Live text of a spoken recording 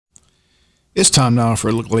It's time now for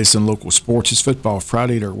a look at the latest in local sports. It's Football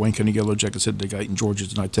Friday. Our Wayne County Yellow Jackets head to Guyton, Georgia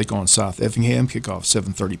tonight, take on South Effingham. Kickoff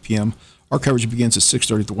 7:30 p.m. Our coverage begins at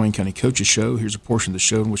 6:30 at the Wayne County Coaches Show. Here's a portion of the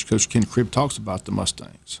show in which Coach Ken Cribb talks about the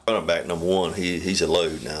Mustangs. Running back number one, he's a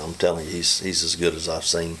load now. I'm telling you, he's as good as I've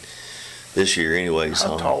seen this year. Anyways,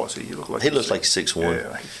 how tall is he? He looks like 6'1",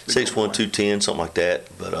 yeah, 6'1", 210, something like that.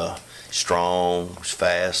 But strong, he's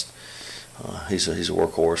fast. He's a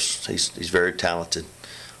workhorse. He's very talented.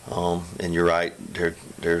 And you're right. They're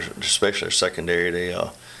especially their secondary. They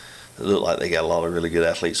look like they got a lot of really good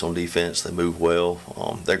athletes on defense. They move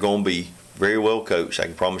well. They're going to be very well coached. I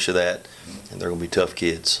can promise you that. And they're going to be tough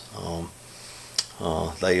kids.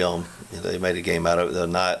 They made a game out of it the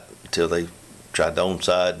other night until they tried the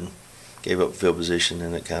onside and gave up field position,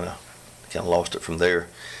 and it kind of lost it from there.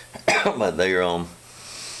 But they're going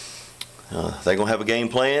to have a game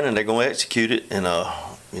plan, and they're going to execute it. And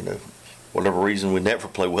whatever reason we never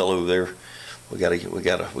play well over there, we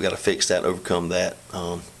gotta fix that, overcome that.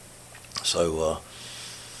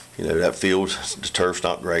 That field, the turf's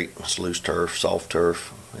not great. It's loose turf, soft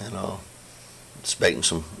turf, and expecting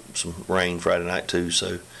some rain Friday night too.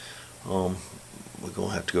 So we're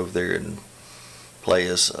gonna have to go over there and play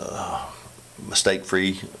as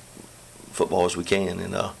mistake-free football as we can,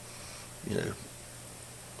 and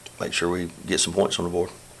make sure we get some points on the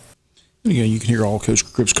board. And again, you can hear all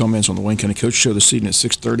Coach Cribb's comments on the Wayne County Coach Show this evening at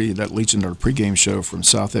 6:30. That leads into our pregame show from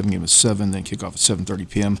South Effingham at 7, then kickoff at 7:30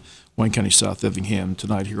 p.m. Wayne County South Effingham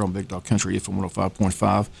tonight here on Big Dog Country FM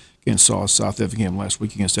 105.5. Again, saw South Effingham last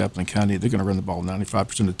week against Appleton County. They're going to run the ball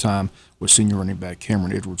 95% of the time with senior running back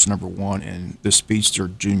Cameron Edwards, number 1, and this speedster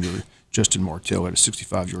junior Justin Martell had a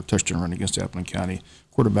 65-yard touchdown run against Appleton County.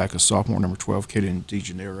 Quarterback, a sophomore, number 12, Caden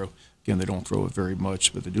DeGennaro. Again, they don't throw it very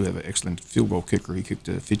much, but they do have an excellent field goal kicker. He kicked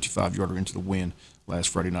a 55-yarder into the wind last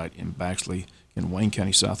Friday night in Baxley. In Wayne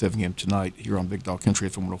County, South Effingham tonight here on Big Dog Country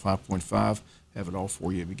FM 105.5. Have it all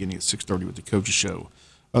for you beginning at 6:30 with the Coaches Show.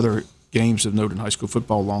 Other games of note in high school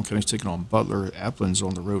football: Long County's taking on Butler. Applin's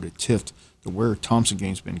on the road at Tift. The Ware Thompson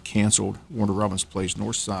game's been canceled. Warner Robins plays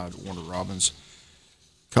Northside. Warner Robins.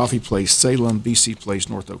 Coffee plays Salem. BC plays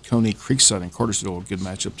North Oconee. Creekside and Cartersville, a good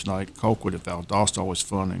matchup tonight. Colquitt at Valdosta, always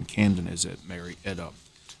fun. And Camden is at Mary Edda.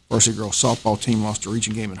 Varsity girls softball team lost a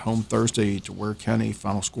region game at home Thursday to Ware County.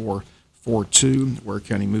 Final score 4-2. Ware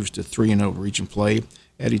County moves to 3-0 region play.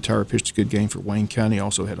 Addie Tyler pitched a good game for Wayne County.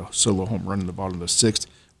 Also had a solo home run in the bottom of the 6th.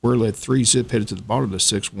 Ware led 3-zip, headed to the bottom of the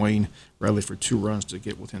 6th. Wayne rallied for 2 runs to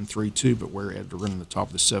get within 3-2, but Ware added a run in the top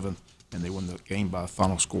of the 7th, and they won the game by a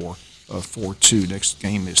final score of 4-2. Next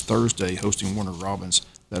game is Thursday, hosting Warner Robins.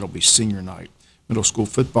 That'll be senior night. Middle school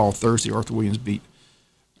football Thursday. Arthur Williams beat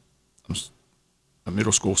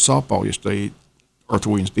middle school softball yesterday. Arthur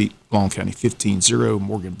Williams beat Long County 15-0.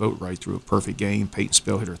 Morgan Boatwright threw a perfect game. Peyton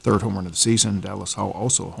Spell hit her 3rd home run of the season. Dallas Hall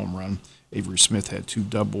also a home run. Avery Smith had 2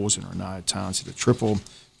 doubles, and Arnaya Tynes hit a triple.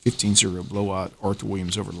 15-0 blowout. Arthur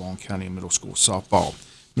Williams over Long County in middle school softball.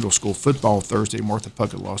 Middle school football Thursday. Martha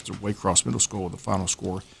Puckett lost to Waycross Middle School with the final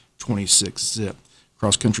score 26-zip.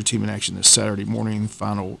 Cross country team in action this Saturday morning.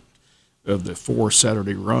 Final of the 4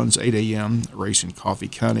 Saturday runs, 8 a.m. race in Coffee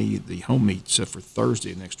County. The home meet set for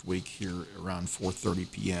Thursday next week here around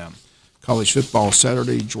 4:30 p.m. College football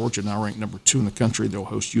Saturday. Georgia now ranked number 2 in the country. They'll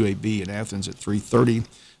host UAB in Athens at 3:30.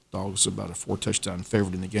 Dogs about a 4-touchdown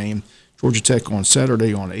favorite in the game. Georgia Tech on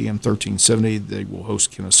Saturday on AM 1370. They will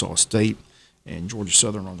host Kennesaw State. And Georgia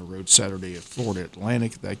Southern on the road Saturday at Florida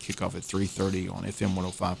Atlantic. That kickoff at 3:30 on FM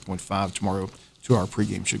 105.5 tomorrow. 2-hour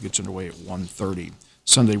pregame show gets underway at 1:30.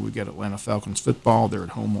 Sunday we've got Atlanta Falcons football. They're at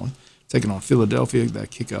home taking on Philadelphia.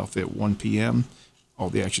 That kickoff at 1 p.m. All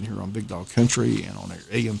the action here on Big Dog Country and on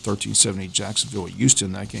AM 1370 Jacksonville at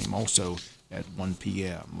Houston. That game also at 1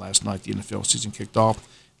 p.m. Last night the NFL season kicked off.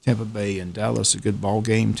 Tampa Bay and Dallas, a good ball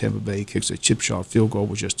game. Tampa Bay kicks a chip shot field goal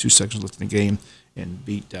with just 2 seconds left in the game and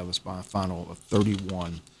beat Dallas by a final of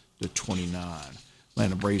 31-29.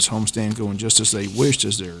 Atlanta Braves homestand going just as they wished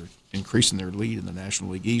as they're increasing their lead in the National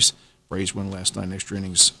League East. Braves win last night in extra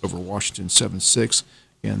innings over Washington 7-6,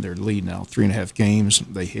 and their lead now 3.5 games.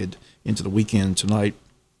 They head into the weekend tonight,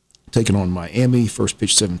 taking on Miami. First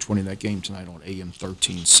pitch 7:20 that game tonight on AM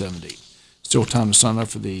 1370. Still time to sign up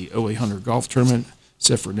for the OA Hunter Golf Tournament,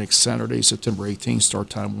 set for next Saturday, September 18th. Start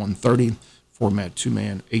time 1:30. Format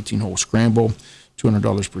 2-man, 18-hole scramble.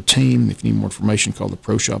 $200 per team. If you need more information, call the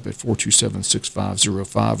Pro Shop at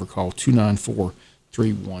 427-6505 or call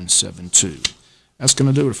 294-3172. That's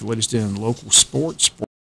going to do it for the latest in local sports.